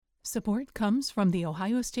Support comes from the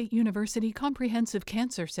Ohio State University Comprehensive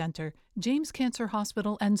Cancer Center, James Cancer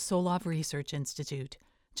Hospital, and Solov Research Institute.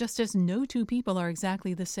 Just as no two people are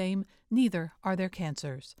exactly the same, neither are their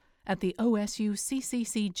cancers. At the OSU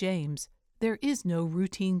CCC James, there is no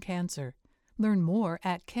routine cancer. Learn more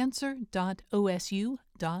at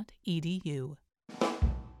cancer.osu.edu.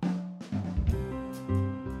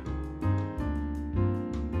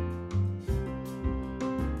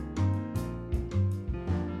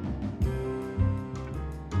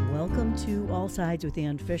 Welcome to All Sides with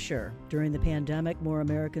Ann Fisher. During the pandemic, more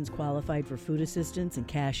Americans qualified for food assistance and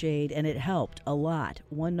cash aid, and it helped a lot.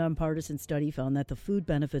 One nonpartisan study found that the food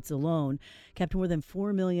benefits alone kept more than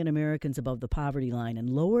 4 million Americans above the poverty line and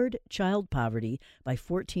lowered child poverty by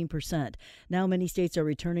 14%. Now many states are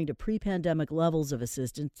returning to pre-pandemic levels of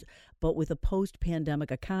assistance, but with a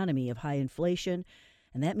post-pandemic economy of high inflation,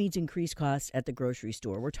 and that means increased costs at the grocery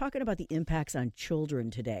store. We're talking about the impacts on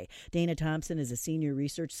children today. Dana Thompson is a senior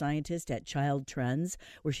research scientist at Child Trends,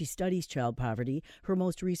 where she studies child poverty. Her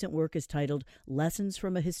most recent work is titled Lessons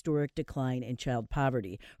from a Historic Decline in Child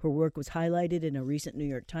Poverty. Her work was highlighted in a recent New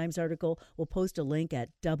York Times article. We'll post a link at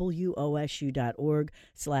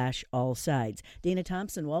wosu.org/allsides. Dana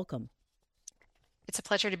Thompson, welcome. It's a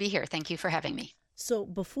pleasure to be here. Thank you for having me. So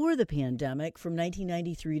before the pandemic, from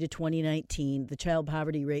 1993 to 2019, the child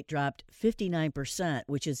poverty rate dropped 59%,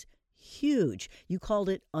 which is huge. You called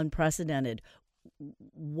it unprecedented.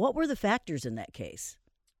 What were the factors in that case?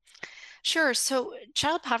 Sure. So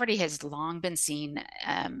child poverty has long been seen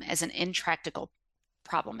as an intractable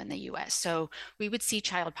problem in the U.S. So we would see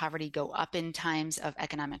child poverty go up in times of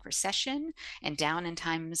economic recession and down in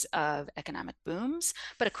times of economic booms.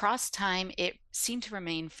 But across time, it seemed to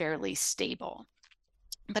remain fairly stable.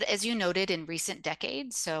 But as you noted, in recent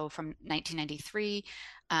decades, so from 1993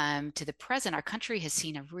 to the present, our country has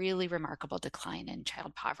seen a really remarkable decline in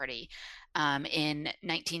child poverty. In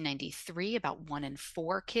 1993, about 1 in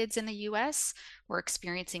 4 kids in the U.S. were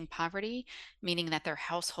experiencing poverty, meaning that their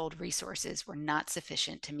household resources were not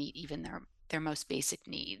sufficient to meet even their most basic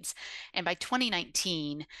needs. And by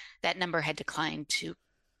 2019, that number had declined to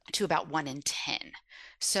about 1 in 10.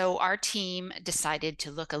 So our team decided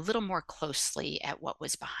to look a little more closely at what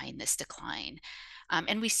was behind this decline.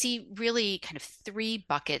 And we see really kind of 3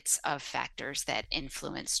 buckets of factors that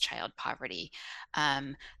influence child poverty.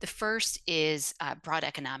 The first is broad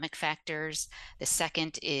economic factors. The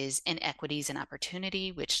second is inequities in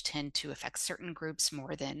opportunity, which tend to affect certain groups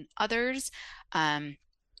more than others.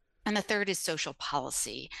 And the third is social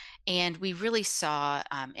policy. And we really saw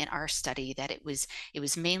in our study that it was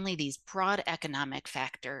mainly these broad economic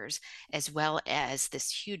factors, as well as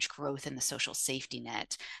this huge growth in the social safety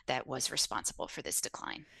net, that was responsible for this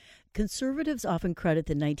decline. Conservatives often credit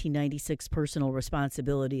the 1996 Personal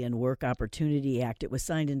Responsibility and Work Opportunity Act. It was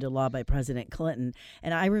signed into law by President Clinton.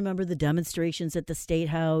 And I remember the demonstrations at the State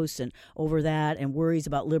House and over that, and worries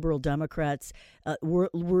about liberal Democrats,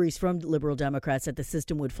 worries from liberal Democrats that the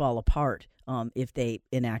system would fall apart if they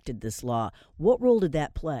enacted this law. What role did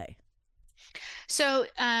that play? So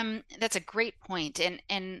that's a great point.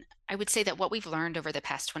 And I would say that what we've learned over the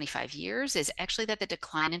past 25 years is actually that the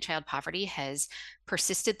decline in child poverty has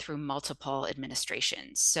persisted through multiple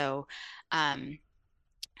administrations. So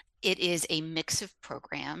it is a mix of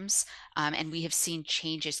programs, and we have seen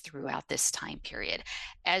changes throughout this time period.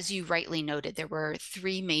 As you rightly noted, there were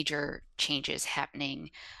 3 major changes happening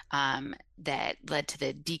that led to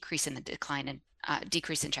the decrease in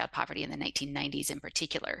child poverty in the 1990s in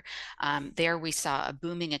particular. There we saw a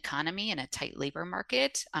booming economy and a tight labor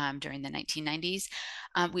market during the 1990s.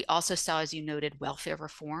 We also saw, as you noted, welfare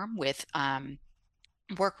reform with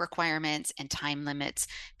work requirements and time limits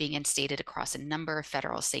being instated across a number of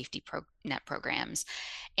federal safety net programs.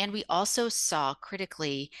 And we also saw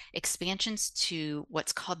critically expansions to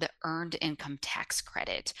what's called the Earned Income Tax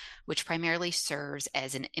Credit, which primarily serves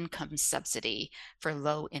as an income subsidy for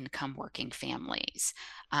low-income working families.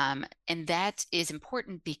 And that is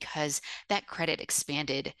important because that credit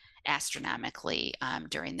expanded astronomically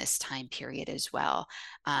during this time period as well.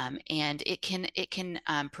 And it can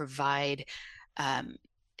provide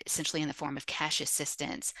essentially in the form of cash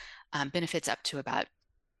assistance, benefits up to about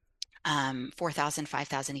 $4,000,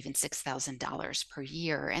 $5,000, even $6,000 per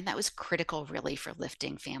year. And that was critical really for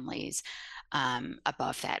lifting families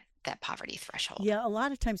above that poverty threshold. Yeah, a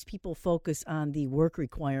lot of times people focus on the work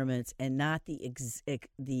requirements and not the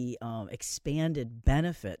expanded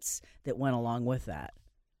benefits that went along with that.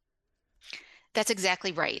 That's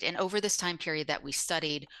exactly right. And over this time period that we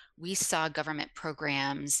studied, we saw government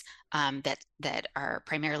programs that are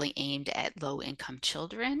primarily aimed at low-income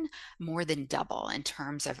children more than double in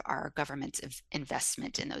terms of our government's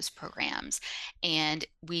investment in those programs. And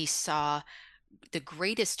we saw the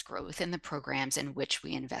greatest growth in the programs in which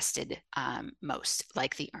we invested most,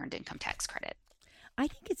 like the Earned Income Tax Credit. I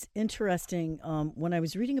think it's interesting when I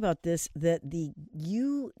was reading about this that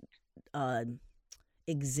you uh,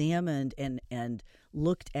 examined and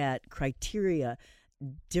looked at criteria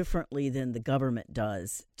differently than the government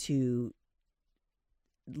does to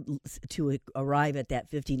arrive at that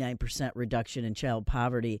 59% reduction in child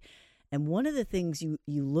poverty. And one of the things you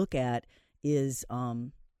look at is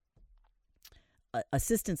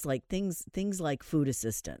assistance, like things like food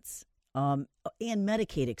assistance, and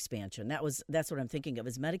Medicaid expansion. That's what I'm thinking of,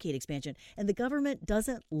 is Medicaid expansion. And the government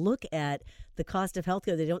doesn't look at the cost of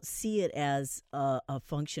healthcare. They don't see it as a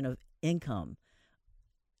function of income.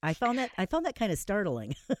 I found that kind of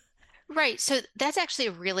startling. Right. So that's actually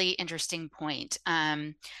a really interesting point.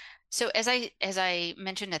 So as I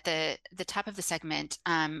mentioned at the top of the segment,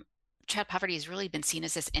 child poverty has really been seen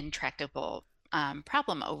as this intractable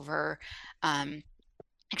problem over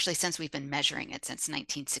actually since we've been measuring it since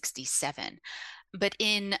 1967. But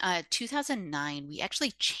in 2009, we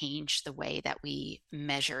actually changed the way that we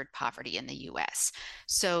measured poverty in the US.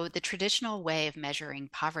 So the traditional way of measuring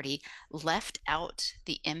poverty left out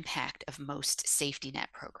the impact of most safety net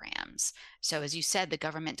programs. So, as you said, the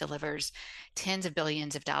government delivers tens of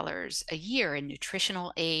billions of dollars a year in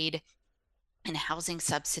nutritional aid, in housing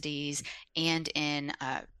subsidies, and in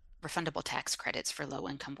refundable tax credits for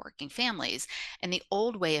low-income working families. And the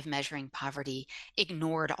old way of measuring poverty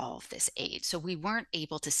ignored all of this aid. So we weren't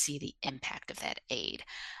able to see the impact of that aid.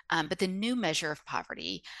 But the new measure of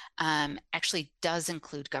poverty actually does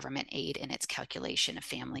include government aid in its calculation of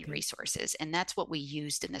family resources. And that's what we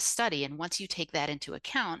used in the study. And once you take that into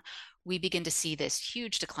account, we begin to see this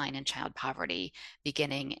huge decline in child poverty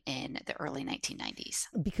beginning in the early 1990s.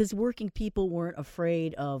 Because working people weren't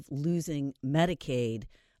afraid of losing Medicaid.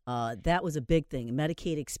 That was a big thing.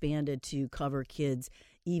 Medicaid expanded to cover kids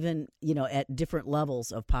even, at different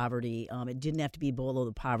levels of poverty. It didn't have to be below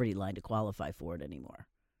the poverty line to qualify for it anymore.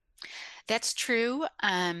 That's true.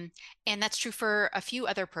 And that's true for a few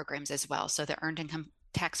other programs as well. So the Earned Income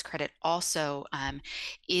Tax Credit also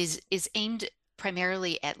is aimed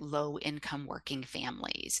primarily at low income working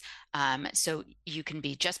families. So you can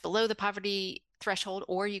be just below the poverty threshold,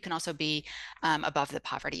 or you can also be above the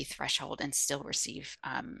poverty threshold and still receive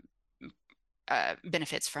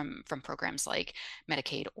benefits from programs like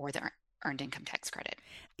Medicaid or the Earned Income Tax Credit.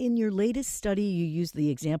 In your latest study, you used the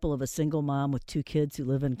example of a single mom with two kids who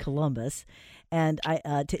live in Columbus, and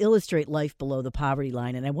to illustrate life below the poverty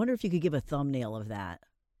line. And I wonder if you could give a thumbnail of that.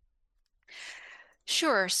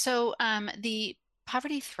 Sure. So the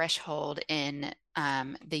poverty threshold in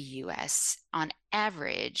the US on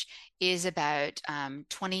average is about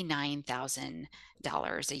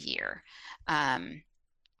 $29,000 a year.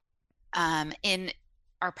 In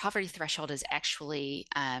our poverty threshold is actually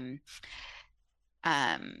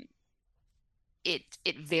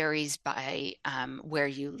it varies by where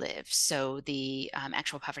you live. So the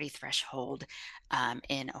actual poverty threshold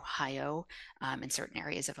in Ohio, in certain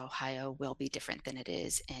areas of Ohio, will be different than it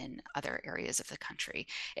is in other areas of the country.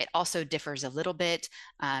 It also differs a little bit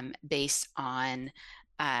based on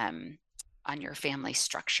your family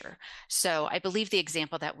structure. So I believe the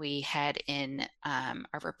example that we had in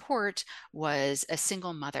our report was a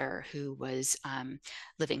single mother who was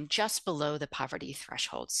living just below the poverty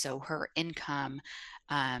threshold. So her income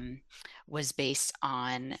was based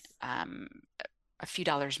on a few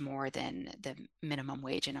dollars more than the minimum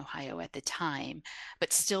wage in Ohio at the time,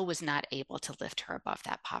 but still was not able to lift her above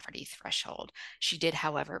that poverty threshold. She did,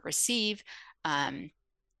 however, receive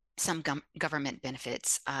some government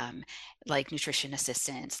benefits like nutrition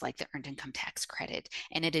assistance, like the Earned Income Tax Credit.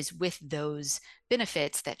 And it is with those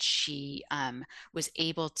benefits that she was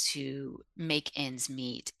able to make ends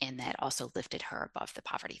meet, and that also lifted her above the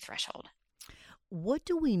poverty threshold. What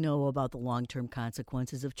do we know about the long-term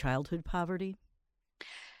consequences of childhood poverty?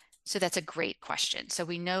 So that's a great question. So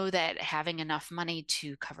we know that having enough money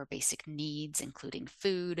to cover basic needs, including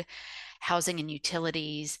food, housing and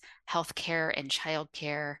utilities, healthcare and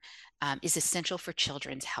childcare, is essential for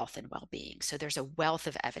children's health and well-being. So there's a wealth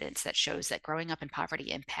of evidence that shows that growing up in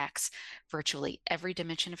poverty impacts virtually every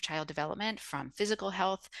dimension of child development, from physical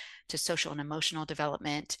health to social and emotional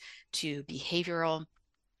development to behavioral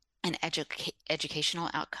and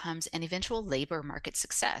educational outcomes, and eventual labor market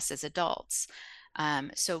success as adults.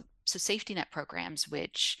 So safety net programs,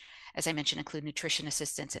 which as I mentioned, include nutrition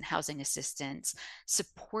assistance and housing assistance,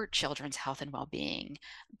 support children's health and well-being,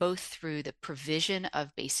 both through the provision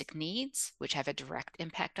of basic needs, which have a direct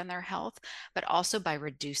impact on their health, but also by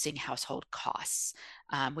reducing household costs,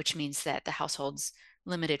 which means that the household's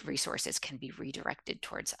limited resources can be redirected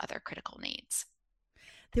towards other critical needs.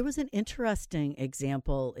 There was an interesting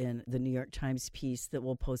example in the New York Times piece that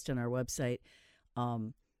we'll post on our website,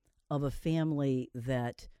 of a family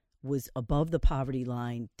that was above the poverty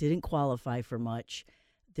line, didn't qualify for much.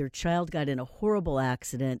 Their child got in a horrible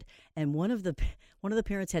accident, and one of the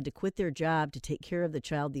parents had to quit their job to take care of the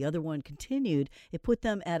child. The other one continued. It put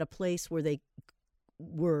them at a place where they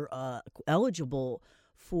were eligible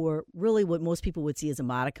for really what most people would see as a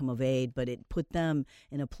modicum of aid, but it put them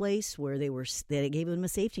in a place where they gave them a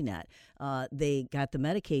safety net. They got the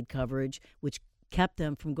Medicaid coverage, which kept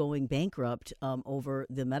them from going bankrupt over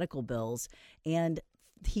the medical bills. And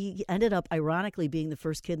he ended up, ironically, being the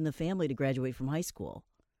first kid in the family to graduate from high school.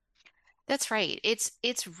 That's right. It's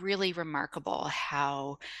really remarkable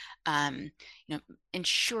how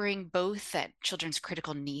ensuring both that children's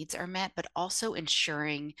critical needs are met, but also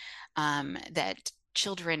ensuring that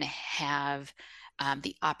children have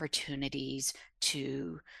the opportunities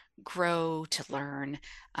to grow, to learn,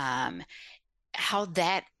 how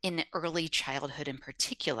that in early childhood in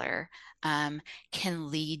particular can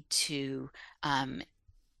lead to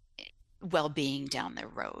well-being down the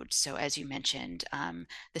road. So as you mentioned,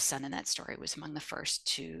 the son in that story was among the first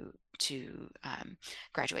to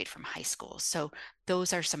graduate from high school. So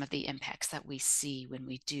those are some of the impacts that we see when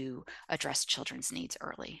we do address children's needs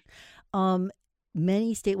early.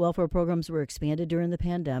 Many state welfare programs were expanded during the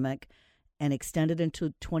pandemic and extended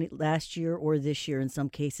into last year or this year in some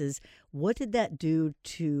cases. What did that do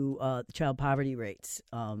to child poverty rates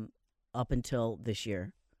up until this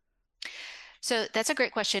year? So that's a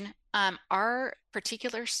great question. Our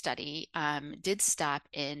particular study did stop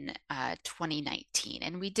in 2019,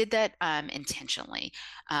 and we did that intentionally.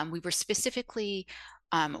 We were specifically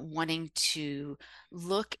wanting to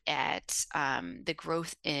look at the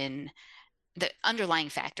growth in the underlying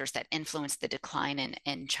factors that influence the decline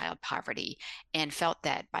in child poverty, and felt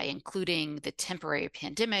that by including the temporary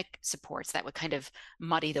pandemic supports, that would kind of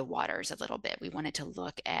muddy the waters a little bit. We wanted to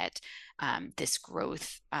look at this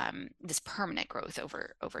growth, this permanent growth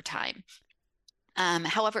over time.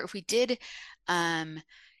 However, if we did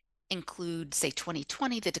include, say,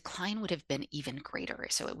 2020, the decline would have been even greater.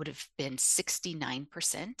 So it would have been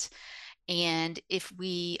 69%. And if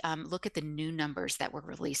we look at the new numbers that were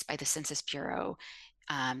released by the Census Bureau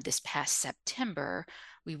this past September,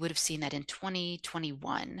 we would have seen that in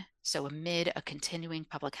 2021, so amid a continuing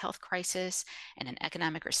public health crisis and an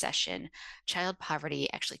economic recession, child poverty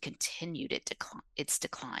actually continued its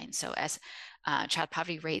decline. So as child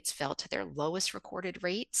poverty rates fell to their lowest recorded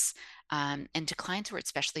rates, and declines were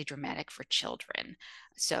especially dramatic for children.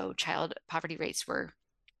 So child poverty rates were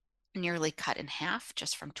nearly cut in half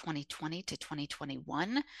just from 2020 to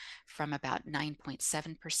 2021, from about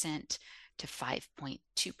 9.7% to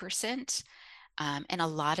 5.2%. And a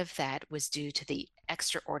lot of that was due to the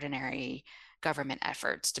extraordinary government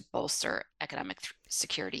efforts to bolster economic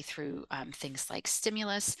security through things like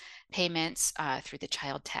stimulus payments, through the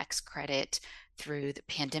child tax credit, through the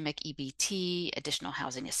pandemic EBT, additional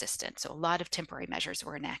housing assistance. So a lot of temporary measures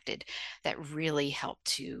were enacted that really helped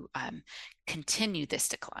to continue this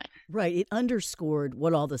decline. Right. It underscored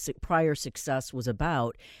what all the prior success was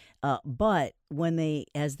about. But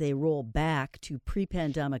as they roll back to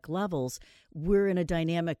pre-pandemic levels, we're in a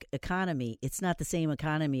dynamic economy. It's not the same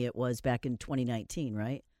economy it was back in 2019,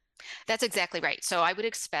 right? That's exactly right. So I would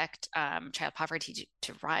expect child poverty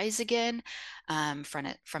to rise again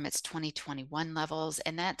from its 2021 levels,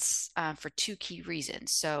 and that's for two key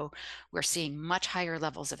reasons. So we're seeing much higher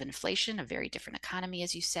levels of inflation, a very different economy,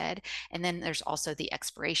 as you said, and then there's also the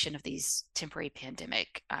expiration of these temporary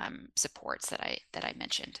pandemic supports that I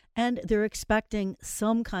mentioned. And they're expecting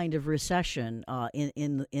some kind of recession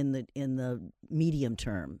in the medium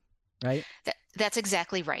term, right? That's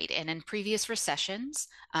exactly right. And in previous recessions,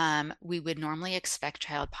 we would normally expect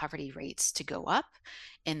child poverty rates to go up.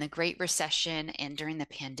 In the Great Recession and during the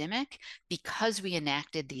pandemic, because we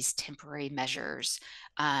enacted these temporary measures,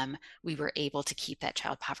 we were able to keep that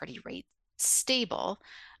child poverty rate stable.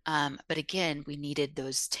 But again, we needed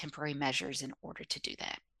those temporary measures in order to do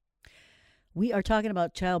that. We are talking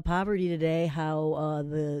about child poverty today, how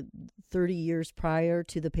the 30 years prior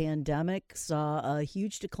to the pandemic saw a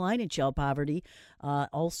huge decline in child poverty.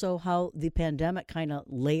 Also, how the pandemic kind of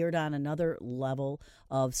layered on another level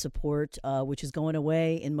of support, which is going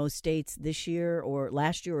away in most states this year or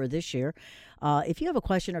last year or this year. If you have a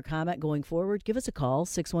question or comment going forward, give us a call,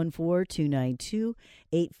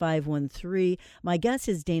 614-292-8513. My guest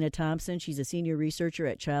is Dana Thompson. She's a senior researcher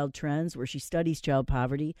at Child Trends, where she studies child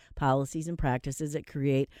poverty, policies, and practices that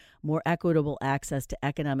create more equitable access to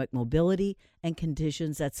economic mobility and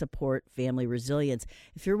conditions that support family resilience.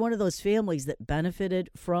 If you're one of those families that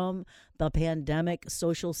benefited from the pandemic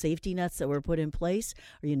social safety nets that were put in place,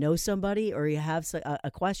 or you know somebody, or you have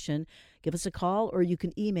a question, give us a call, or you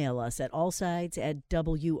can email us at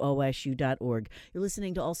allsides@wosu.org. You're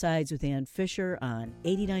listening to All Sides with Ann Fisher on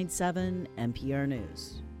 89.7 NPR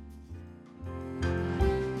News.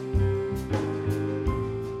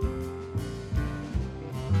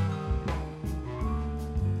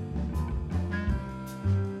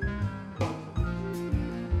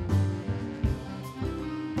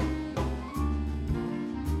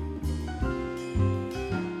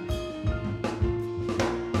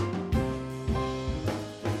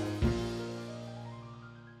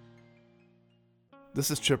 This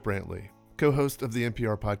is Chip Brantley, co-host of the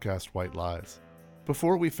NPR podcast White Lies.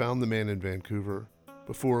 Before we found the man in Vancouver,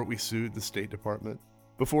 before we sued the State Department,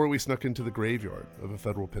 before we snuck into the graveyard of a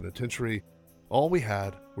federal penitentiary, all we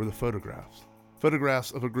had were the photographs.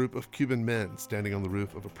 Photographs of a group of Cuban men standing on the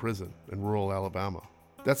roof of a prison in rural Alabama.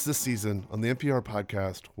 That's this season on the NPR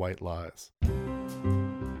podcast White Lies.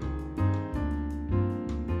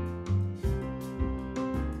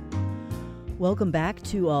 Welcome back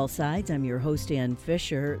to All Sides. I'm your host, Ann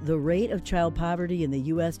Fisher. The rate of child poverty in the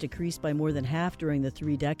U.S. decreased by more than half during the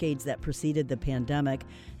 3 decades that preceded the pandemic.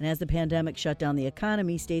 And as the pandemic shut down the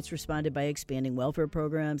economy, states responded by expanding welfare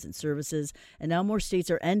programs and services, and now more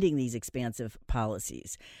states are ending these expansive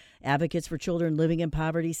policies. Advocates for children living in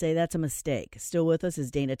poverty say that's a mistake. Still with us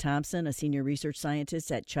is Dana Thompson, a senior research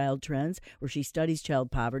scientist at Child Trends, where she studies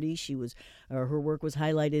child poverty. Her work was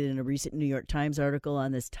highlighted in a recent New York Times article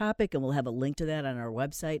on this topic, and we'll have a link to that on our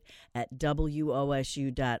website at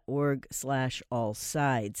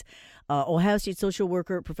wosu.org/allsides. Ohio State social work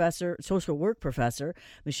professor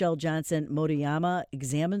Michelle Johnson Motoyama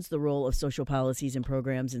examines the role of social policies and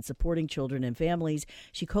programs in supporting children and families.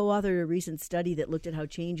 She co-authored a recent study that looked at how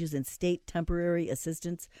changes in state temporary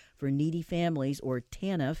assistance for needy families, or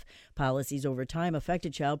TANF, policies over time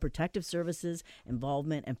affected child protective services,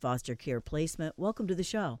 involvement, and foster care placement. Welcome to the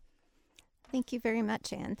show. Thank you very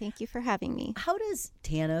much, Ann. Thank you for having me. How does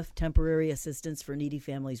TANF, temporary assistance for needy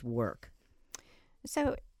families, work?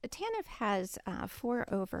 So TANF has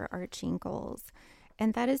 4 overarching goals,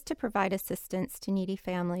 and that is to provide assistance to needy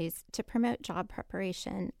families, to promote job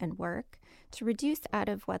preparation and work, to reduce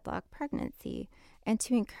out-of-wedlock pregnancy, and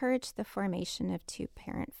to encourage the formation of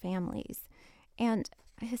 2-parent families. And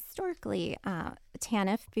historically,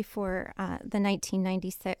 TANF, before the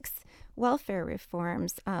 1996 welfare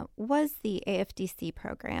reforms, was the AFDC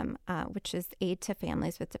program, which is Aid to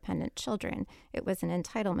Families with Dependent Children. It was an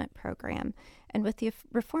entitlement program. And with the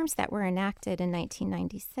reforms that were enacted in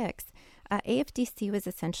 1996, AFDC was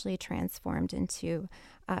essentially transformed into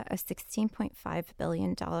a $16.5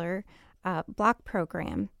 billion block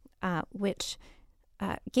program, which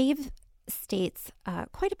gave states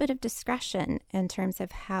quite a bit of discretion in terms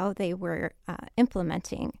of how they were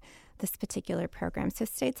implementing this particular program. So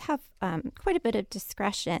states have quite a bit of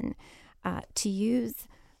discretion to use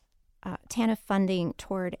TANF funding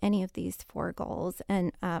toward any of these 4 goals,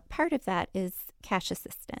 and part of that is cash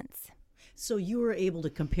assistance. So you were able to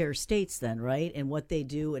compare states then, right, and what they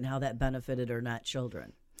do and how that benefited or not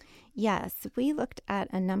children? Yes, we looked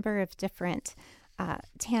at a number of different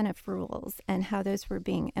TANF rules and how those were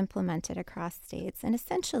being implemented across states. And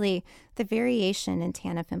essentially, the variation in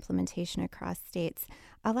TANF implementation across states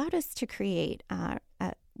allowed us to create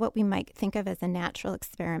what we might think of as a natural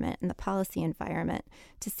experiment in the policy environment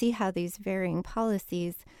to see how these varying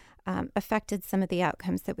policies affected some of the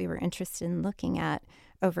outcomes that we were interested in looking at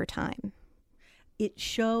over time. It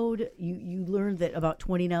showed, you learned that about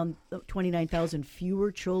 29,000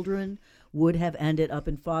 fewer children would have ended up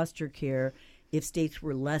in foster care if states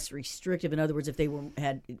were less restrictive. In other words, if they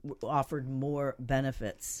had offered more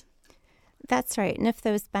benefits. That's right. And if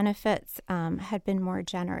those benefits had been more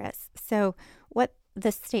generous. So what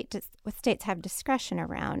states have discretion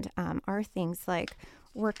around are things like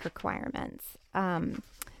work requirements, time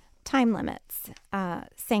limits,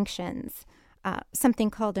 sanctions, something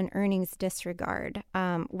called an earnings disregard,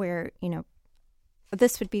 where,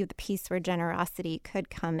 this would be the piece where generosity could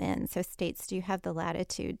come in. So states do have the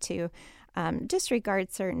latitude to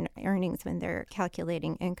disregard certain earnings when they're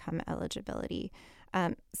calculating income eligibility.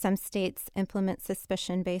 Some states implement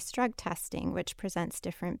suspicion-based drug testing, which presents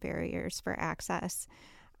different barriers for access.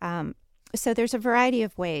 So there's a variety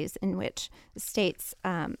of ways in which states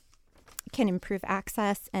can improve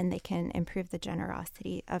access, and they can improve the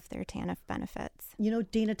generosity of their TANF benefits. You know,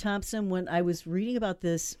 Dana Thompson, when I was reading about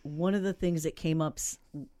this, one of the things that came up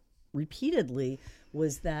repeatedly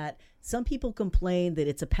was that some people complain that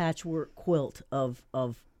it's a patchwork quilt of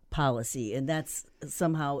policy, and that's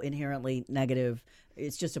somehow inherently negative.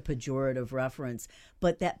 It's just a pejorative reference.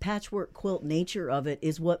 But that patchwork quilt nature of it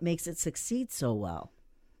is what makes it succeed so well.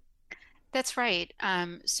 That's right.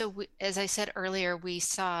 As I said earlier, we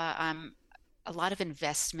saw a lot of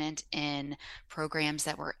investment in programs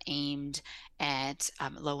that were aimed at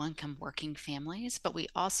low-income working families, but we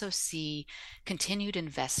also see continued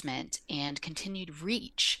investment and continued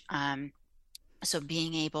reach. So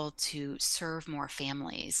being able to serve more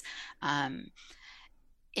families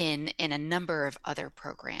in a number of other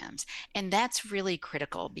programs. And that's really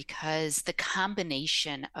critical because the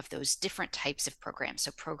combination of those different types of programs,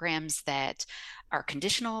 so programs that are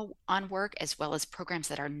conditional on work as well as programs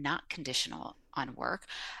that are not conditional on work,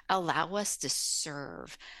 allow us to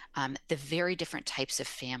serve the very different types of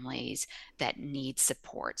families that need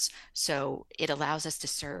supports. So it allows us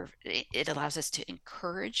to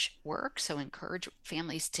encourage work, so encourage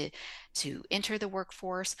families to enter the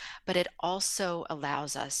workforce, but it also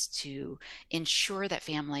allows us to ensure that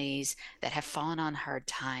families that have fallen on hard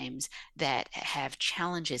times, that have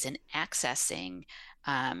challenges in accessing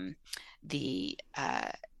the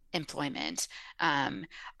employment,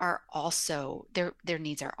 are also their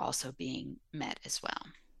needs are also being met as well.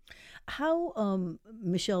 How,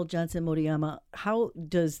 Michelle Johnson Moriyama, how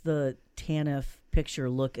does the TANF picture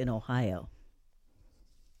look in Ohio?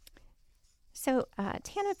 So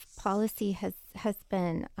TANF policy has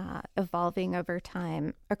been evolving over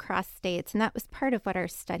time across states, and that was part of what our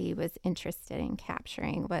study was interested in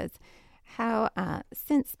capturing, was how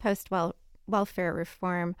since post-welfare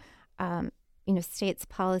reform, states'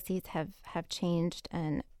 policies have changed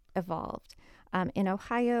and evolved. In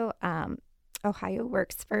Ohio, Ohio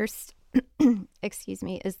Works First,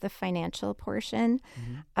 is the financial portion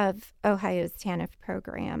of Ohio's TANF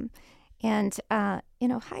program. And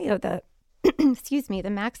in Ohio, the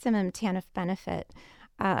maximum TANF benefit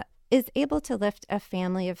is able to lift a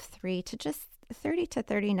family of three to just 30 to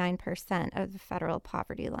 39% of the federal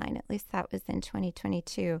poverty line. At least that was in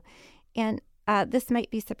 2022. And this might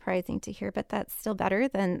be surprising to hear, but that's still better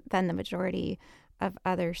than the majority of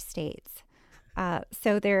other states.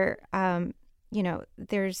 So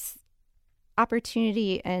there's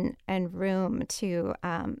opportunity and room to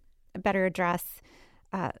better address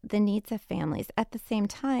the needs of families. At the same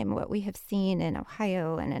time, what we have seen in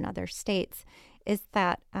Ohio and in other states is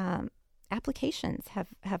that applications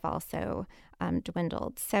have also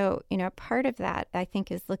dwindled. So, part of that, I think,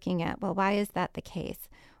 is looking at, well, why is that the case?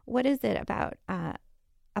 What is it about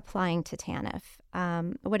applying to TANF?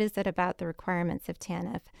 What is it about the requirements of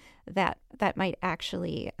TANF that might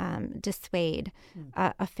actually dissuade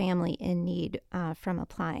a family in need from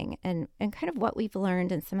applying? And kind of what we've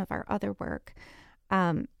learned in some of our other work,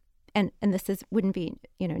 and this wouldn't be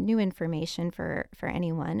new information for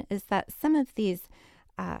anyone, is that some of these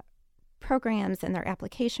programs and their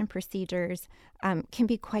application procedures can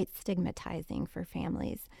be quite stigmatizing for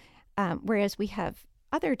families, whereas we have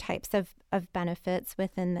other types of benefits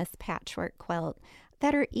within this patchwork quilt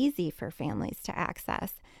that are easy for families to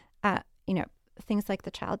access. Things like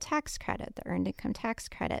the child tax credit, the earned income tax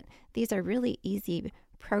credit. These are really easy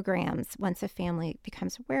programs once a family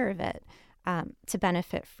becomes aware of it to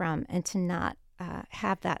benefit from, and to not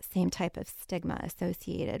have that same type of stigma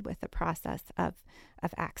associated with the process of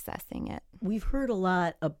accessing it. We've heard a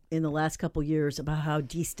lot in the last couple years about how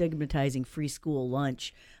destigmatizing free school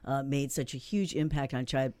lunch made such a huge impact on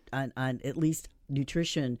at least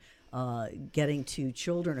nutrition getting to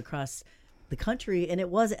children across the country. And it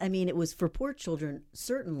was for poor children,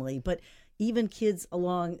 certainly, but even kids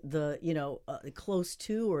along the, close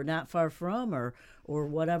to or not far from or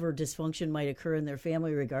whatever dysfunction might occur in their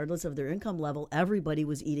family, regardless of their income level, everybody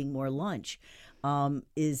was eating more lunch.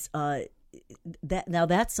 That's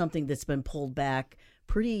something that's been pulled back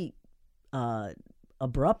pretty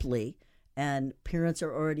abruptly, and parents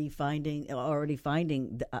are already finding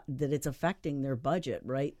that it's affecting their budget,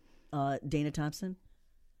 right? Dana Thompson?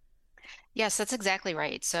 Yes, that's exactly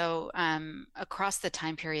right. So across the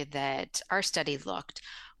time period that our study looked,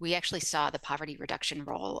 we actually saw the poverty reduction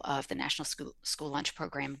role of the National School Lunch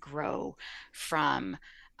Program grow from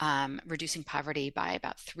reducing poverty by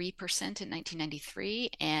about 3% in 1993,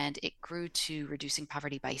 and it grew to reducing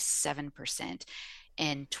poverty by 7%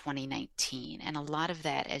 in 2019. And a lot of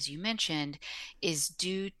that, as you mentioned, is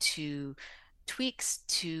due to tweaks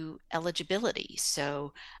to eligibility.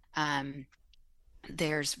 So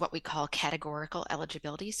There's what we call categorical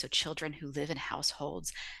eligibility. So children who live in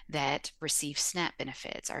households that receive SNAP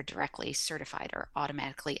benefits are directly certified or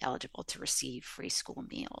automatically eligible to receive free school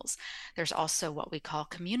meals. There's also what we call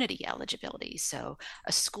community eligibility. So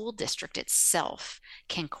a school district itself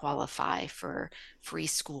can qualify for free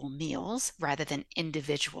school meals rather than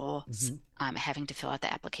individuals having to fill out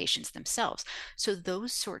the applications themselves. So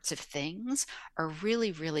those sorts of things are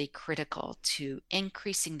really, really critical to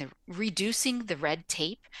reducing the red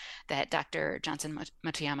tape that Dr. Johnson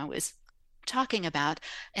Motoyama was talking about,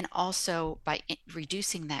 and also by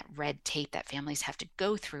reducing that red tape that families have to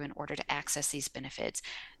go through in order to access these benefits,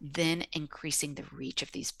 then increasing the reach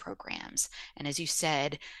of these programs. And as you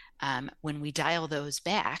said, when we dial those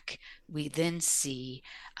back, we then see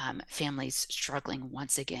families struggling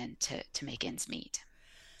once again to make ends meet.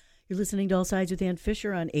 You're listening to All Sides with Ann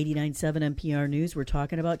Fisher on 89.7 NPR News. We're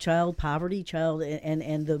talking about child poverty,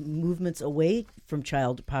 and the movements away from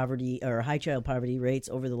child poverty or high child poverty rates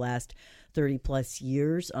over the last 30 plus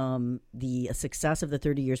years. The success of the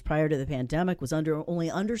 30 years prior to the pandemic was only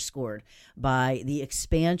underscored by the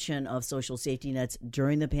expansion of social safety nets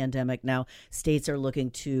during the pandemic. Now, states are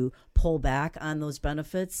looking to pull back on those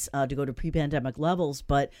benefits to go to pre-pandemic levels,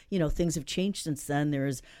 but things have changed since then.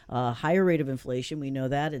 There's a higher rate of inflation. We know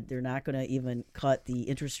that they're not going to even cut the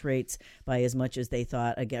interest rates by as much as they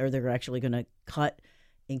thought, or they're actually going to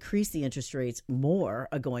increase the interest rates more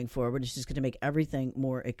going forward. It's just going to make everything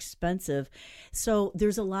more expensive. So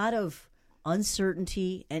there's a lot of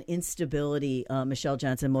uncertainty and instability, Michelle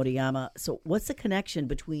Johnson Motoyama. So what's the connection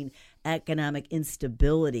between economic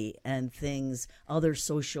instability and other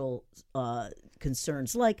social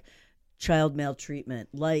concerns like child maltreatment,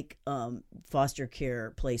 like foster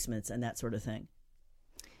care placements and that sort of thing?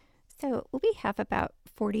 So we have about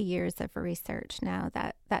 40 years of research now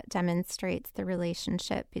that demonstrates the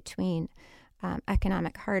relationship between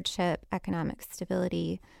economic hardship, economic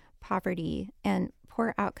stability, poverty, and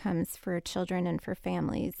poor outcomes for children and for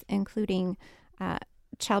families, including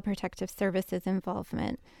Child Protective Services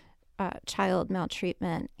involvement, child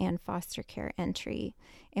maltreatment, and foster care entry.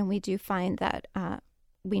 And we do find that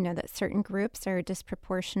we know that certain groups are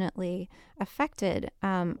disproportionately affected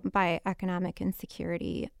by economic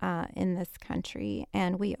insecurity in this country.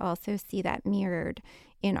 And we also see that mirrored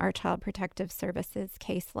in our Child Protective Services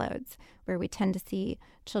caseloads, where we tend to see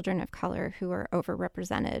children of color who are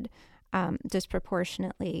overrepresented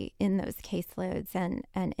disproportionately in those caseloads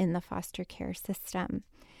and in the foster care system.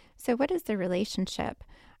 So what is the relationship?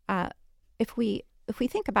 If we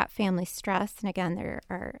think about family stress, and again, there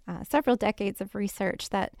are several decades of research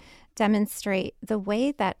that demonstrate the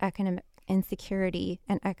way that economic insecurity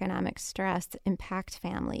and economic stress impact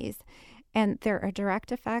families. And there are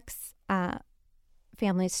direct effects.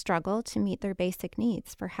 Families struggle to meet their basic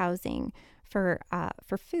needs for housing, for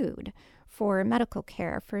food, for medical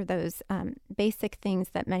care, for those basic things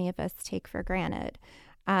that many of us take for granted.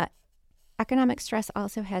 Economic stress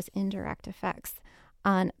also has indirect effects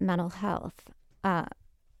on mental health,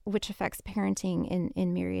 which affects parenting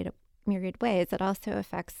in myriad ways. It also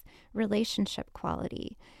affects relationship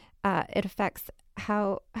quality. It affects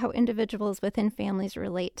how individuals within families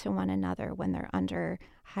relate to one another when they're under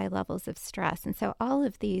high levels of stress. And so all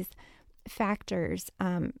of these factors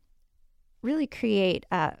really create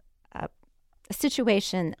a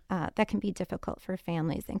situation that can be difficult for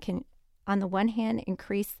families and can, on the one hand,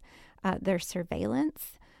 increase their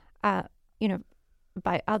surveillance,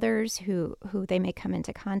 by others who they may come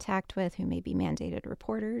into contact with, who may be mandated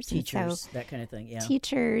reporters. Teachers, that kind of thing, yeah.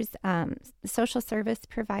 Teachers, social service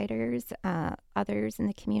providers, others in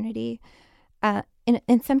the community.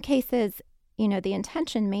 In some cases, the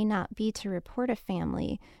intention may not be to report a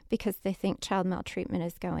family because they think child maltreatment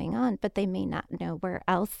is going on, but they may not know where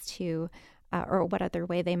else to or what other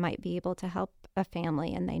way they might be able to help a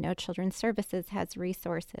family, and they know Children's Services has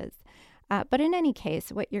resources. But in any case,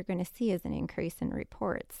 what you're going to see is an increase in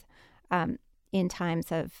reports in times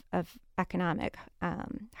of economic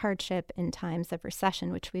hardship, in times of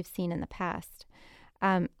recession, which we've seen in the past.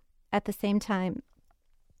 At the same time,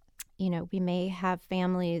 we may have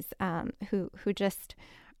families who just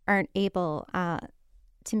aren't able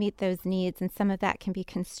to meet those needs, and some of that can be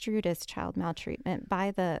construed as child maltreatment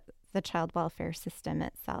by the child welfare system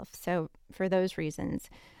itself. So for those reasons,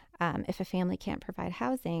 if a family can't provide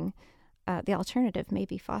housing, the alternative may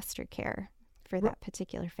be foster care for that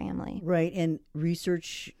particular family. Right, and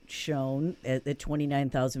research shown that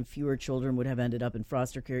 29,000 fewer children would have ended up in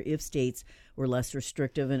foster care if states were less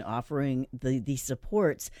restrictive in offering these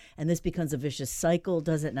supports. And this becomes a vicious cycle,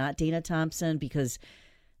 does it not, Dana Thompson? Because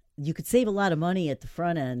you could save a lot of money at the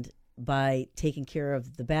front end by taking care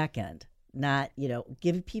of the back end. not,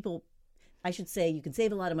 give people, I should say you can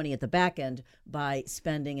save a lot of money at the back end by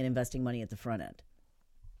spending and investing money at the front end.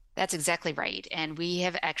 That's exactly right. And we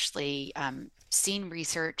have actually seen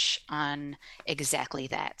research on exactly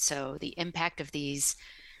that. So the impact of these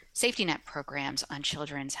safety net programs on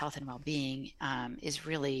children's health and well-being is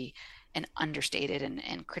really an understated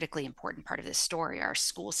and critically important part of this story. Our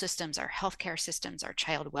school systems, our healthcare systems, our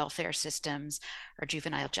child welfare systems, our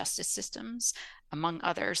juvenile justice systems, among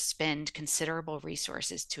others, spend considerable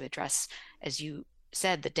resources to address, as you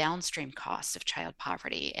said, the downstream costs of child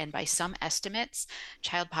poverty. And by some estimates,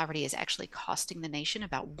 child poverty is actually costing the nation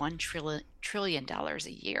about $1 trillion a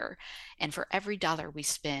year. And for every dollar we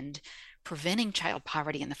spend preventing child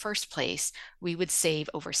poverty in the first place, we would save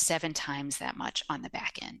over 7 times that much on the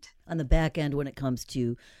back end. On the back end, when it comes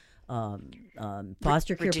to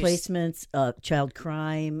foster care placements, child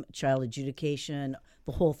crime, child adjudication,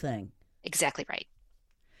 the whole thing. Exactly right.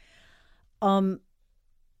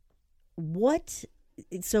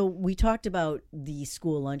 So we talked about the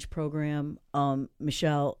school lunch program,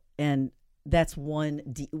 Michelle, and that's one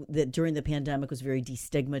that during the pandemic was very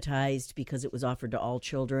destigmatized because it was offered to all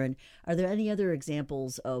children. Are there any other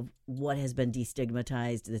examples of what has been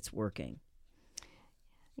destigmatized that's working?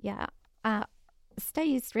 Yeah.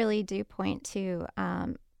 Studies really do point to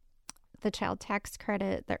the child tax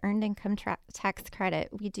credit, the earned income tax credit.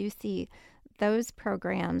 We do see those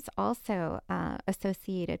programs also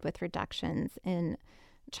associated with reductions in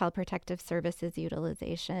child protective services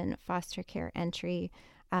utilization, foster care entry.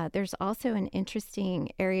 There's also an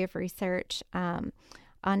interesting area of research on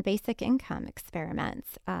basic income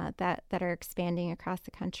experiments that are expanding across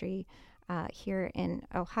the country. Here in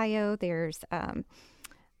Ohio, there's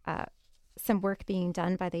some work being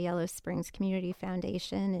done by the Yellow Springs Community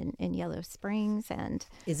Foundation in Yellow Springs. And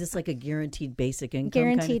is this like a guaranteed basic income?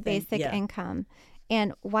 Guaranteed basic income.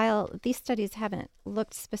 And while these studies haven't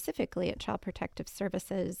looked specifically at child protective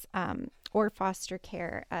services or foster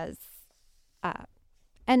care as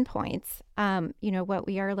endpoints, what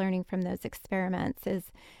we are learning from those experiments is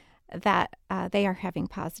that they are having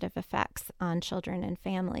positive effects on children and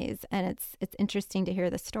families. And it's interesting to hear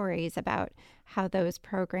the stories about how those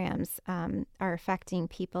programs are affecting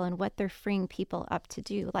people and what they're freeing people up to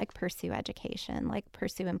do, like pursue education, like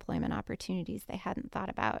pursue employment opportunities they hadn't thought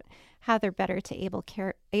about, how they're better to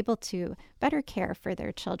able to better care for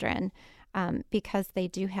their children because they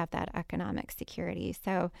do have that economic security.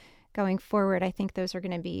 So going forward, I think those are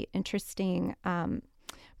going to be interesting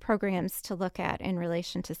programs to look at in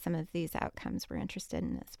relation to some of these outcomes we're interested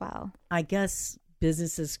in as well. I guess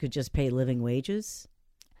businesses could just pay living wages.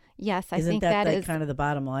 Yes, I Isn't think that is kind of the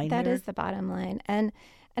bottom line. That here? is the bottom line. And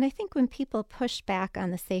I think when people push back on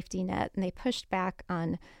the safety net and they pushed back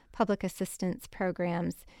on public assistance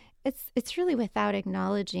programs, it's really without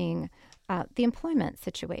acknowledging the employment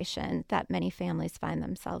situation that many families find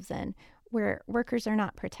themselves in, where workers are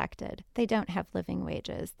not protected. They don't have living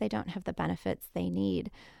wages. They don't have the benefits they need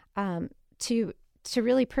to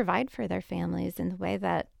really provide for their families in the way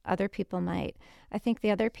that other people might. I think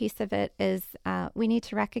the other piece of it is we need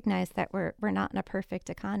to recognize that we're not in a perfect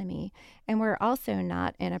economy, and we're also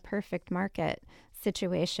not in a perfect market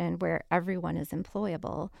situation where everyone is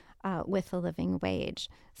employable with a living wage.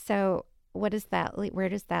 So where does that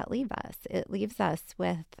leave us? It leaves us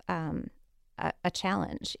with a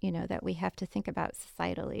challenge, that we have to think about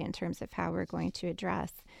societally in terms of how we're going to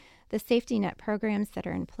address the safety net programs that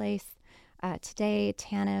are in place today,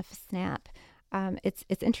 TANF, SNAP.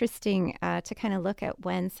 It's interesting to kind of look at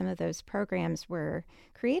when some of those programs were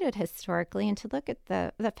created historically and to look at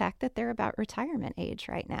the fact that they're about retirement age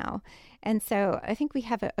right now. And so I think we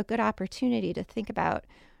have a good opportunity to think about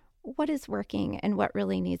what is working and what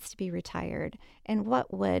really needs to be retired, and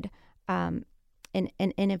what would an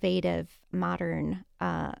innovative, modern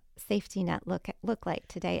safety net look like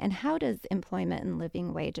today, and how does employment and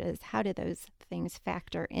living wages, how do those things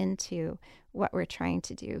factor into what we're trying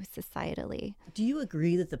to do societally? Do you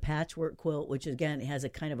agree that the patchwork quilt, which again has a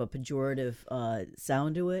kind of a pejorative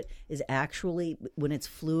sound to it, is actually, when it's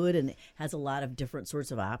fluid and has a lot of different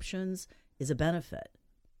sorts of options, is a benefit?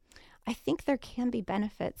 I think there can be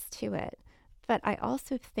benefits to it, but I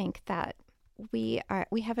also think that we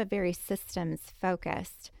have a very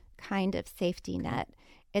systems-focused kind of safety net.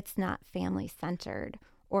 It's not family-centered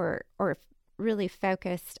or really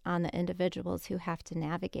focused on the individuals who have to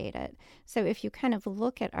navigate it. So if you kind of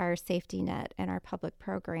look at our safety net and our public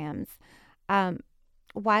programs,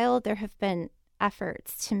 while there have been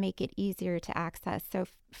efforts to make it easier to access, so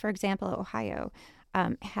for example, Ohio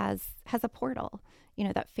has a portal,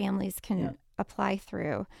 that families can apply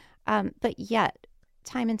through, but yet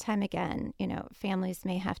time and time again, families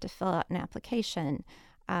may have to fill out an application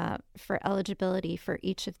for eligibility for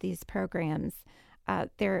each of these programs.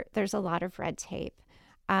 There's a lot of red tape.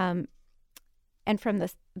 And from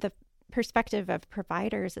the perspective of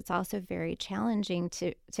providers, it's also very challenging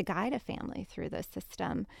to guide a family through the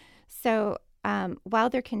system. So while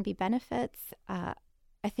there can be benefits,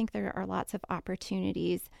 I think there are lots of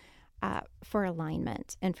opportunities for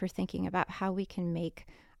alignment and for thinking about how we can make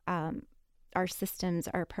our systems,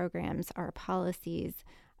 our programs, our policies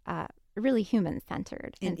really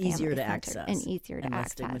human-centered and easier to access. And easier to and less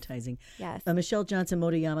access. stigmatizing. Yes. Michelle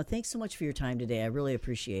Johnson-Motoyama, thanks so much for your time today. I really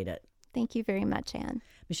appreciate it. Thank you very much, Anne.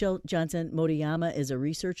 Michelle Johnson-Motoyama is a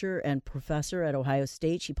researcher and professor at Ohio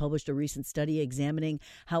State. She published a recent study examining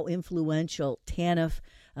how influential TANF,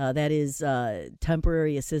 that is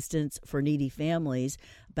temporary assistance for needy families,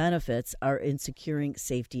 benefits are in securing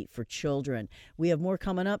safety for children. We have more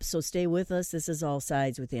coming up, so stay with us. This is All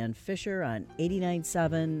Sides with Ann Fisher on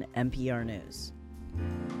 89.7 NPR News.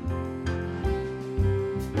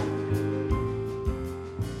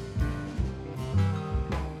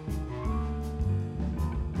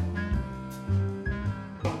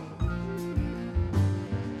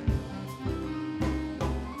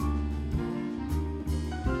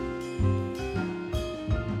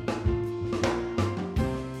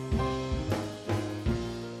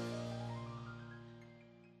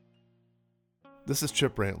 This is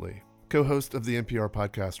Chip Brantley, co-host of the NPR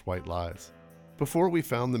podcast White Lies. Before we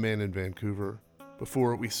found the man in Vancouver,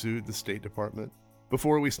 before we sued the State Department,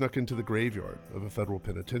 before we snuck into the graveyard of a federal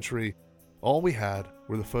penitentiary, all we had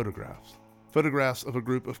were the photographs. Photographs of a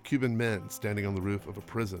group of Cuban men standing on the roof of a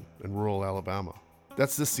prison in rural Alabama.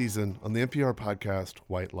 That's this season on the NPR podcast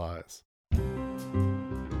White Lies.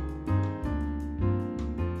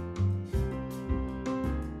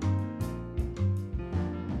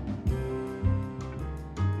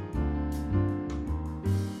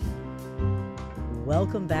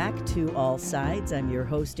 Welcome back to All Sides. I'm your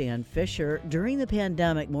host, Ann Fisher. During the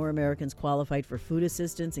pandemic, more Americans qualified for food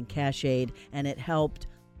assistance and cash aid, and it helped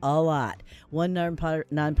a lot. One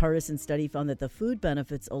nonpartisan study found that the food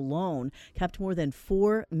benefits alone kept more than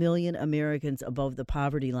 4 million Americans above the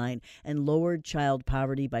poverty line and lowered child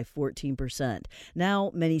poverty by 14%. Now,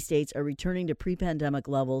 many states are returning to pre-pandemic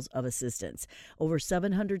levels of assistance. Over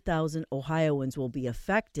 700,000 Ohioans will be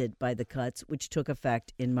affected by the cuts, which took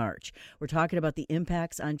effect in March. We're talking about the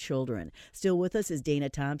impacts on children. Still with us is Dana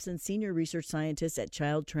Thompson, senior research scientist at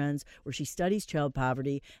Child Trends, where she studies child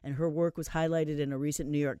poverty, and her work was highlighted in a recent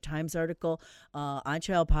New York Times article on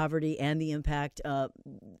child poverty and the impact of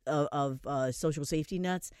social safety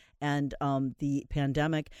nets and the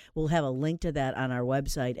pandemic. We'll have a link to that on our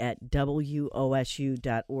website at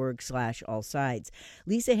wosu.org/allsides.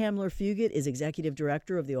 Lisa Hamler-Fugit is executive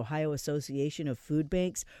director of the Ohio Association of Food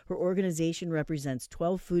Banks. Her organization represents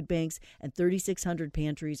 12 food banks and 3,600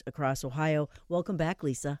 pantries across Ohio. Welcome back,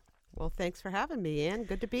 Lisa. Well, thanks for having me, Ann.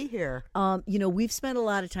 Good to be here. We've spent a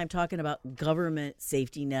lot of time talking about government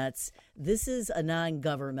safety nets. This is a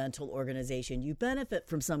non-governmental organization. You benefit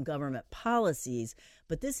from some government policies,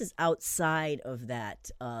 but this is outside of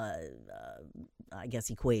that,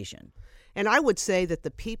 equation. And I would say that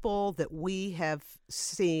the people that we have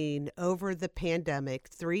seen over the pandemic,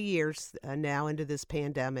 3 years now into this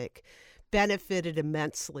pandemic, benefited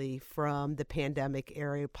immensely from the pandemic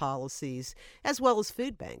era policies, as well as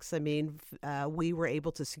food banks. I mean, we were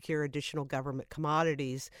able to secure additional government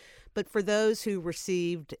commodities. But for those who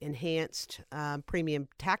received enhanced premium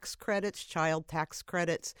tax credits, child tax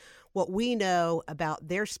credits, what we know about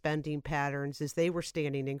their spending patterns is they were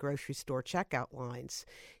standing in grocery store checkout lines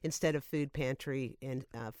instead of food pantry and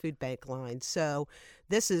food bank lines. So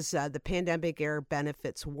this is the pandemic era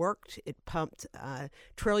benefits worked. It pumped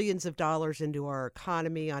trillions of dollars into our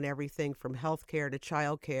economy on everything from health care to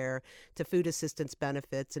child care to food assistance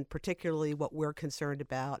benefits. And particularly what we're concerned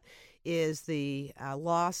about is the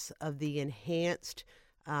loss of the enhanced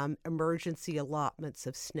emergency allotments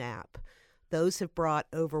of SNAP. Those have brought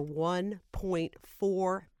over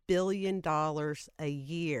 $1.4 billion a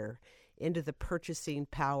year into the purchasing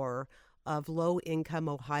power of low-income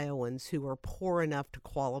Ohioans who are poor enough to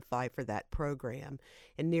qualify for that program.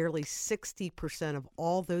 And nearly 60% of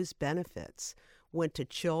all those benefits went to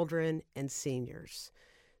children and seniors.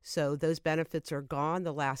 So those benefits are gone.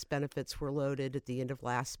 The last benefits were loaded at the end of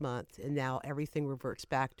last month, and now everything reverts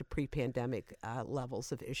back to pre-pandemic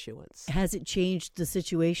levels of issuance. Has it changed the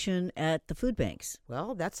situation at the food banks?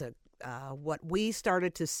 Well, that's a what we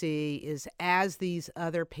started to see is as these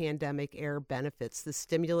other pandemic era benefits, the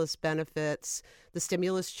stimulus benefits, the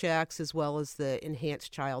stimulus checks, as well as the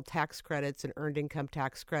enhanced child tax credits and earned income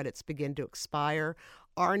tax credits begin to expire,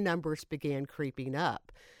 our numbers began creeping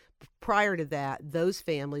up. Prior to that, those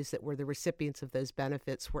families that were the recipients of those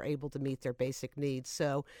benefits were able to meet their basic needs.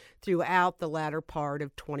 So throughout the latter part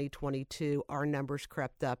of 2022, our numbers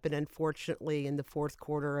crept up. And unfortunately, in the fourth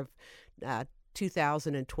quarter of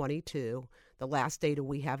 2022, the last data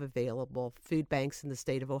we have available, food banks in the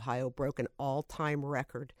state of Ohio broke an all-time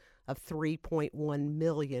record of 3.1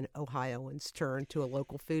 million Ohioans turned to a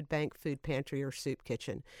local food bank, food pantry, or soup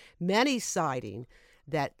kitchen, many citing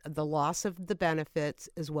that the loss of the benefits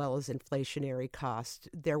as well as inflationary costs,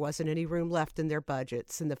 there wasn't any room left in their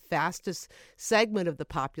budgets. And the fastest segment of the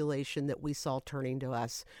population that we saw turning to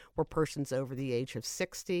us were persons over the age of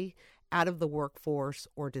 60, out of the workforce,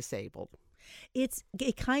 or disabled. It's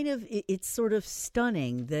sort of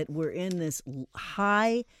stunning that we're in this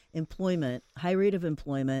high rate of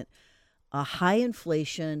employment, a high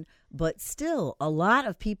inflation, but still a lot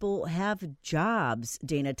of people have jobs,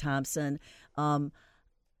 Dana Thompson.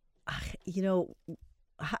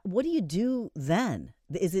 What do you do then?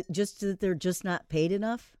 Is it just that they're just not paid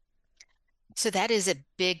enough? So that is a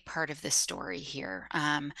big part of the story here.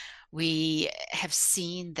 We have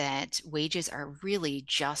seen that wages are really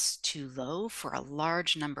just too low for a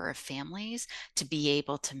large number of families to be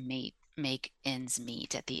able to make ends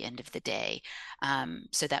meet at the end of the day.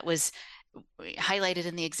 So that was highlighted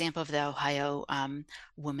in the example of the Ohio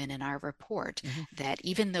woman in our report, that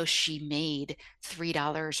even though she made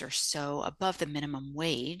 $3 or so above the minimum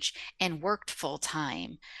wage and worked full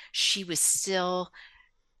time, she was still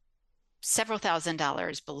several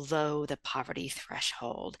 $1,000s below the poverty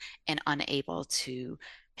threshold and unable to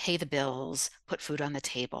pay the bills, put food on the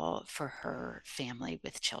table for her family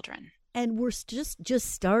with children. And we're just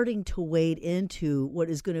starting to wade into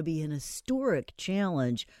what is going to be an historic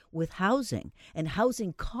challenge with housing and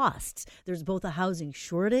housing costs. There's both a housing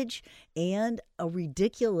shortage and a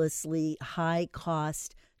ridiculously high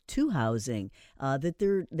cost to housing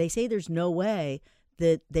that they say there's no way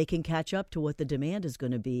that they can catch up to what the demand is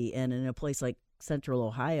going to be. And in a place like Central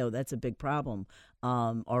Ohio, that's a big problem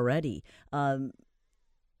already.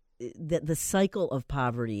 The cycle of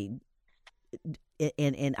poverty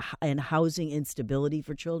and housing instability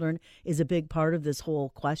for children is a big part of this whole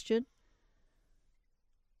question.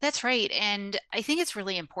 That's right. And I think it's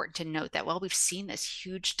really important to note that while we've seen this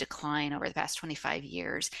huge decline over the past 25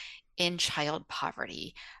 years in child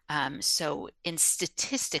poverty, so in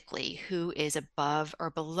statistically, who is above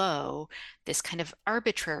or below this kind of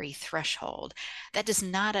arbitrary threshold, that does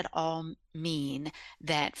not at all mean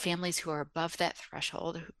that families who are above that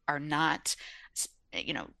threshold are not,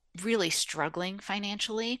 really struggling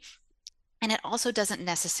financially. And it also doesn't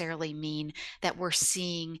necessarily mean that we're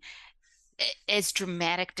seeing as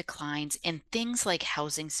dramatic declines in things like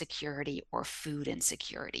housing security or food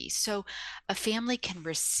insecurity. So a family can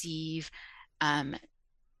receive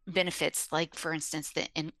benefits like, for instance, the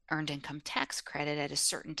earned income tax credit at a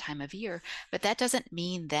certain time of year, but that doesn't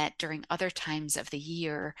mean that during other times of the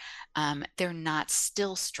year, they're not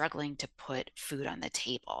still struggling to put food on the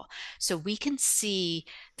table. So we can see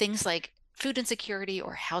things like food insecurity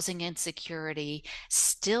or housing insecurity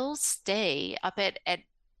still stay up at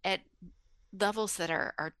levels that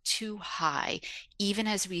are too high, even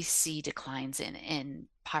as we see declines in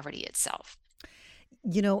poverty itself.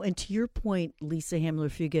 And to your point, Lisa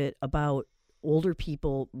Hamler-Fugit, about older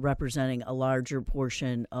people representing a larger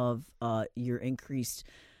portion of your increased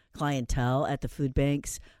clientele at the food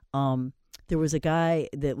banks, there was a guy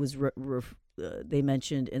that was they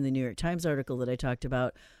mentioned in the New York Times article that I talked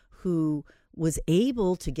about, who was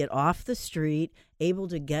able to get off the street, able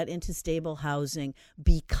to get into stable housing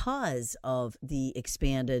because of the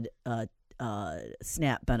expanded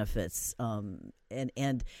SNAP benefits,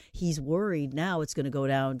 and he's worried now it's going to go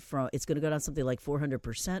down something like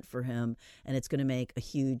 400% for him, and it's going to make a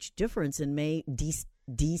huge difference and may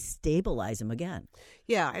destabilize him again.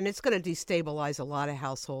 Yeah, and it's going to destabilize a lot of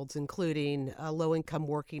households, including low-income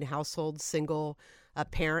working households, single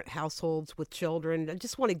parent households with children. I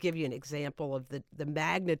just want to give you an example of the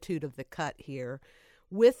magnitude of the cut here.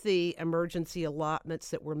 With the emergency allotments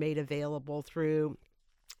that were made available through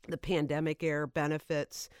the pandemic era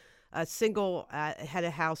benefits, a single head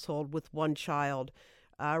of household with one child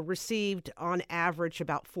received on average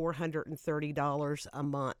about $430 a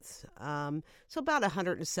month. So about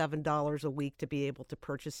 $107 a week to be able to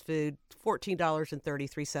purchase food,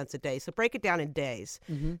 $14.33 a day. So break it down in days.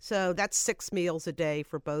 So that's 6 meals a day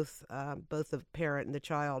for both the parent and the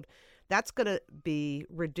child. That's going to be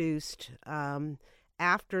reduced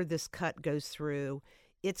after this cut goes through.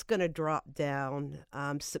 It's going to drop down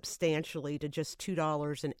substantially to just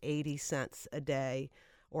 $2.80 a day,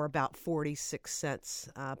 or about 46 cents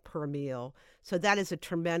per meal. So that is a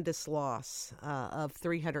tremendous loss of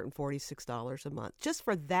 $346 a month just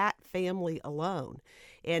for that family alone.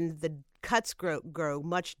 And the cuts grow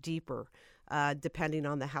much deeper depending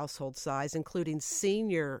on the household size, including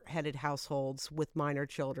senior-headed households with minor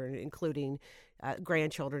children, including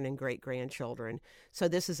grandchildren and great-grandchildren. So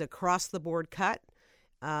this is across-the-board cut,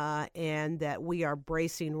 and that we are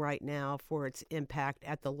bracing right now for its impact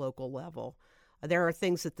at the local level. There are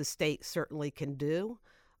things that the state certainly can do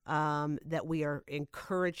that we are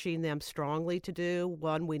encouraging them strongly to do.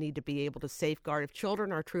 One, we need to be able to safeguard. If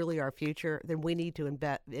children are truly our future, then we need to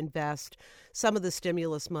invest some of the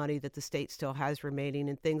stimulus money that the state still has remaining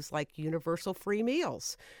in things like universal free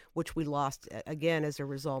meals, which we lost, again, as a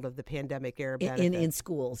result of the pandemic-era benefit. In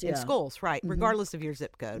schools, yeah. In schools, right, Mm-hmm. regardless of your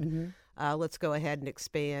zip code. Mm-hmm. Let's go ahead and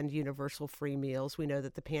expand universal free meals. We know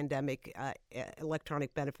that the pandemic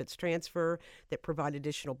electronic benefits transfer that provide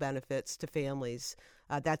additional benefits to families.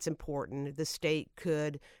 That's important. The state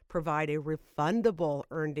could provide a refundable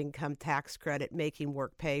earned income tax credit, making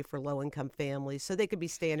work pay for low-income families, so they could be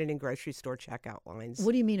standing in grocery store checkout lines.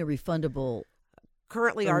 What do you mean a refundable?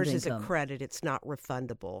 Currently, earned ours income? is a credit. It's not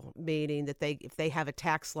refundable, meaning that if they have a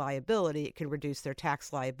tax liability, it can reduce their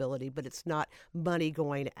tax liability, but it's not money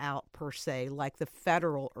going out per se, like the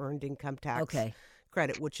federal earned income tax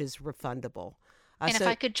credit, which is refundable. And if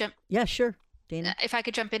I could jump, yeah, sure. Dana? If I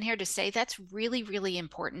could jump in here to say that's really, really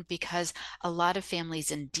important, because a lot of families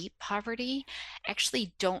in deep poverty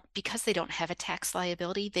actually don't, because they don't have a tax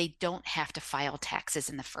liability, they don't have to file taxes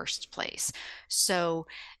in the first place. So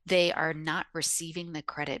they are not receiving the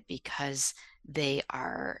credit because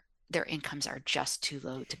their incomes are just too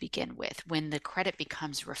low to begin with. When the credit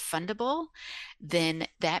becomes refundable, then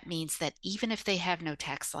that means that even if they have no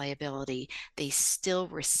tax liability, they still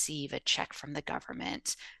receive a check from the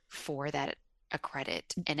government for a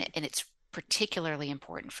credit, and it's particularly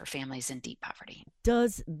important for families in deep poverty.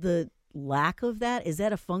 Does the lack of that, is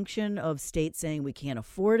that a function of states saying we can't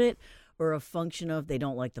afford it, or a function of they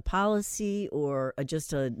don't like the policy, or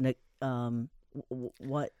just what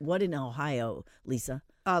in Ohio, Lisa?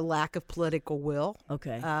 A lack of political will.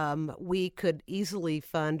 Okay. We could easily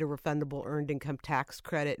fund a refundable earned income tax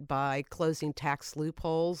credit by closing tax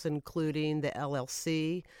loopholes, including the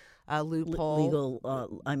LLC loophole,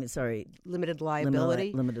 limited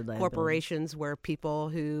liability, corporations where people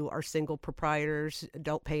who are single proprietors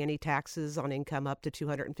don't pay any taxes on income up to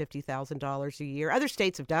 $250,000 a year. Other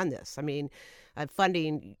states have done this. I mean,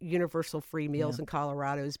 funding universal free meals in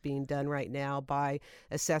Colorado is being done right now by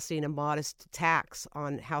assessing a modest tax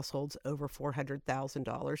on households over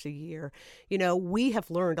 $400,000 a year. You know, we have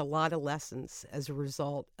learned a lot of lessons as a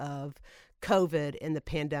result of COVID and the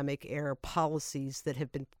pandemic era policies that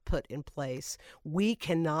have been put in place. We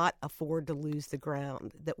cannot afford to lose the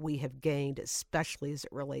ground that we have gained, especially as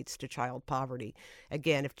it relates to child poverty.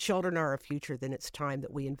 Again, if children are our future, then it's time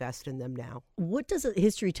that we invest in them now. What does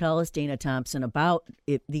history tell us, Dana Thompson, about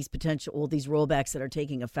these rollbacks that are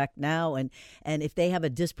taking effect now, and if they have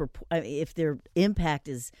if their impact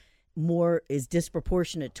is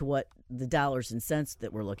disproportionate to what the dollars and cents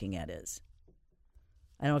that we're looking at is?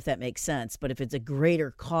 I don't know if that makes sense, but if it's a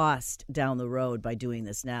greater cost down the road by doing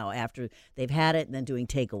this now after they've had it and then doing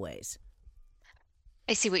takeaways.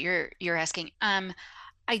 I see what you're asking.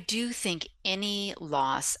 I do think any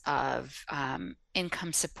loss of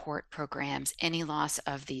income support programs, any loss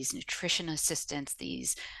of these nutrition assistance,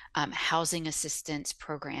 these housing assistance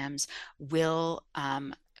programs will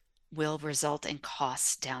result in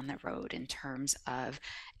costs down the road in terms of,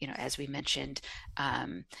 as we mentioned,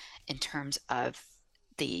 in terms of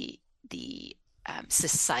the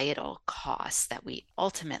societal costs that we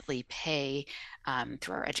ultimately pay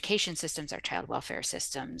through our education systems, our child welfare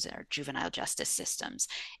systems, our juvenile justice systems,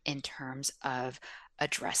 in terms of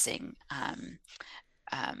addressing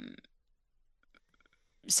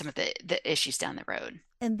some of the issues down the road.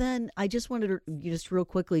 And then I just wanted to, just real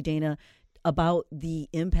quickly, Dana, about the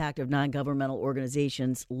impact of non-governmental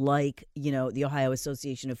organizations like, the Ohio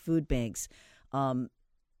Association of Food Banks.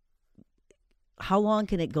 How long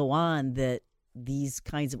can it go on that these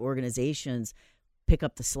kinds of organizations pick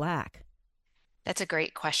up the slack? That's a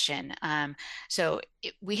great question.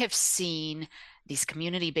 We have seen these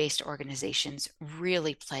community-based organizations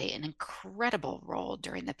really play an incredible role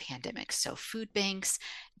during the pandemic. So food banks,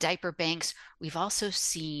 diaper banks. We've also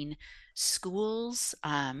seen schools,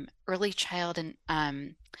 early child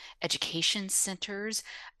and education centers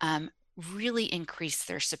really increase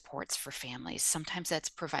their supports for families. Sometimes that's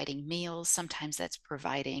providing meals, sometimes that's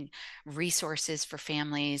providing resources for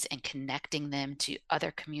families and connecting them to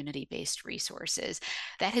other community-based resources.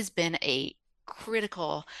 That has been a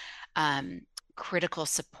critical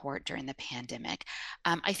support during the pandemic.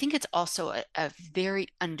 I think it's also a very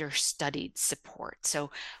understudied support.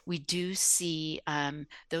 So we do see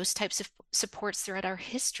those types of supports throughout our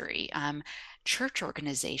history. Church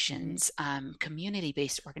organizations,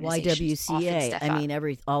 community-based organizations,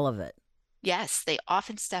 YWCA, all of it. Yes, they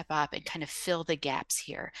often step up and kind of fill the gaps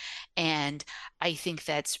here. And I think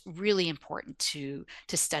that's really important to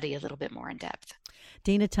study a little bit more in depth.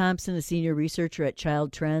 Dana Thompson, a senior researcher at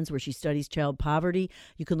Child Trends, where she studies child poverty.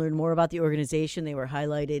 You can learn more about the organization. They were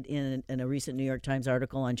highlighted in a recent New York Times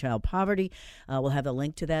article on child poverty. We'll have a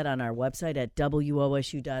link to that on our website at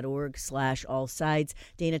wosu.org/allsides.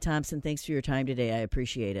 Dana Thompson, thanks for your time today. I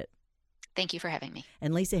appreciate it. Thank you for having me.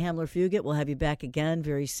 And Lisa Hamler-Fugit, we'll have you back again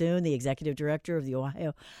very soon, the executive director of the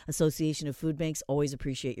Ohio Association of Food Banks. Always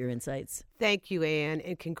appreciate your insights. Thank you, Ann,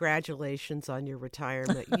 and congratulations on your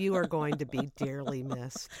retirement. You are going to be dearly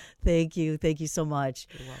missed. Thank you. Thank you so much.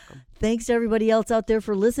 You're welcome. Thanks to everybody else out there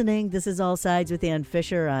for listening. This is All Sides with Ann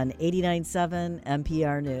Fisher on 89.7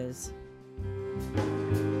 NPR News.